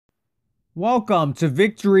Welcome to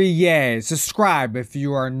Victory Yay. Subscribe if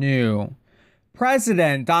you are new.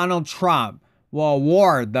 President Donald Trump will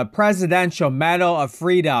award the Presidential Medal of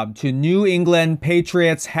Freedom to New England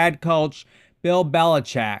Patriots head coach Bill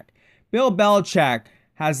Belichick. Bill Belichick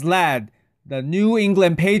has led the New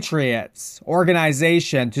England Patriots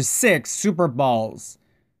organization to 6 Super Bowls,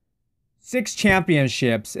 6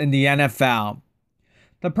 championships in the NFL.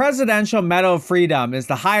 The Presidential Medal of Freedom is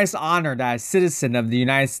the highest honor that a citizen of the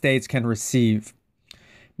United States can receive.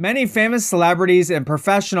 Many famous celebrities and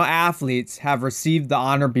professional athletes have received the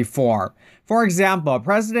honor before. For example,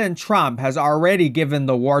 President Trump has already given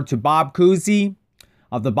the award to Bob Cousy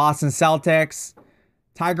of the Boston Celtics,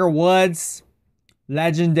 Tiger Woods,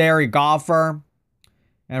 legendary golfer,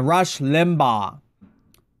 and Rush Limbaugh,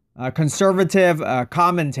 a conservative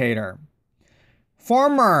commentator.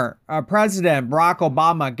 Former President Barack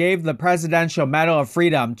Obama gave the Presidential Medal of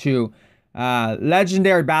Freedom to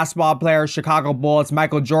legendary basketball player, Chicago Bulls,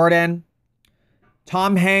 Michael Jordan,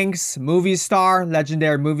 Tom Hanks,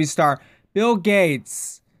 legendary movie star, Bill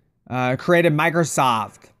Gates, created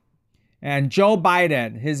Microsoft, and Joe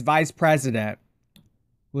Biden, his vice president,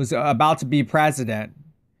 was about to be president.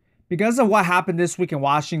 Because of what happened this week in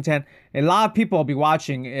Washington, a lot of people will be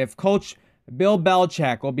watching if Coach Bill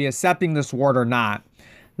Belichick will be accepting this award or not.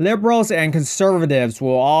 Liberals and conservatives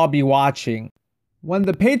will all be watching. When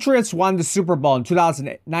the Patriots won the Super Bowl in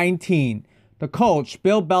 2019, the coach,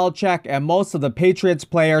 Bill Belichick, and most of the Patriots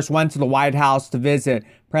players went to the White House to visit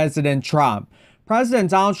President Trump. President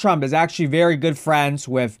Donald Trump is actually very good friends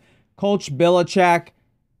with Coach Belichick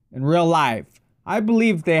in real life. I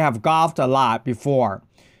believe they have golfed a lot before.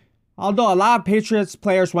 Although a lot of Patriots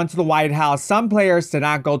players went to the White House, some players did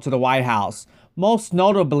not go to the White House. Most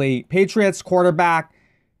notably, Patriots quarterback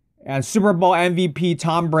and Super Bowl MVP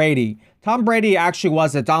Tom Brady. Tom Brady actually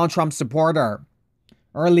was a Donald Trump supporter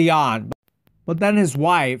early on, but then his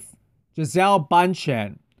wife, Gisele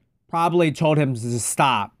Bündchen, probably told him to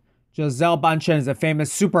stop. Gisele Bündchen is a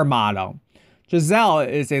famous supermodel. Gisele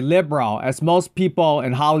is a liberal, as most people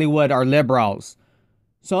in Hollywood are liberals.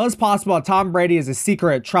 So it's possible that Tom Brady is a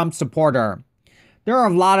secret Trump supporter. There are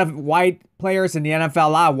a lot of white players in the NFL, a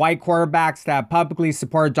lot of white quarterbacks that publicly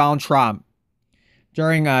support Donald Trump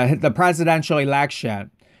during the presidential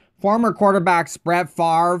election. Former quarterbacks Brett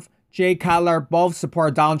Favre, Jay Cutler both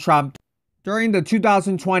support Donald Trump during the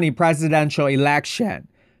 2020 presidential election.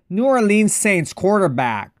 New Orleans Saints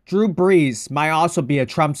quarterback Drew Brees might also be a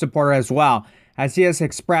Trump supporter as well, as he has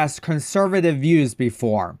expressed conservative views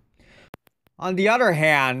before. On the other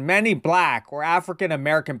hand, many black or African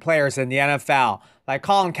American players in the NFL, like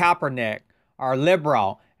Colin Kaepernick, are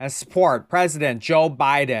liberal and support President Joe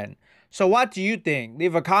Biden. So what do you think?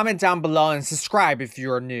 Leave a comment down below and subscribe if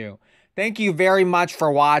you are new. Thank you very much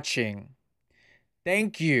for watching.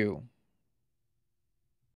 Thank you.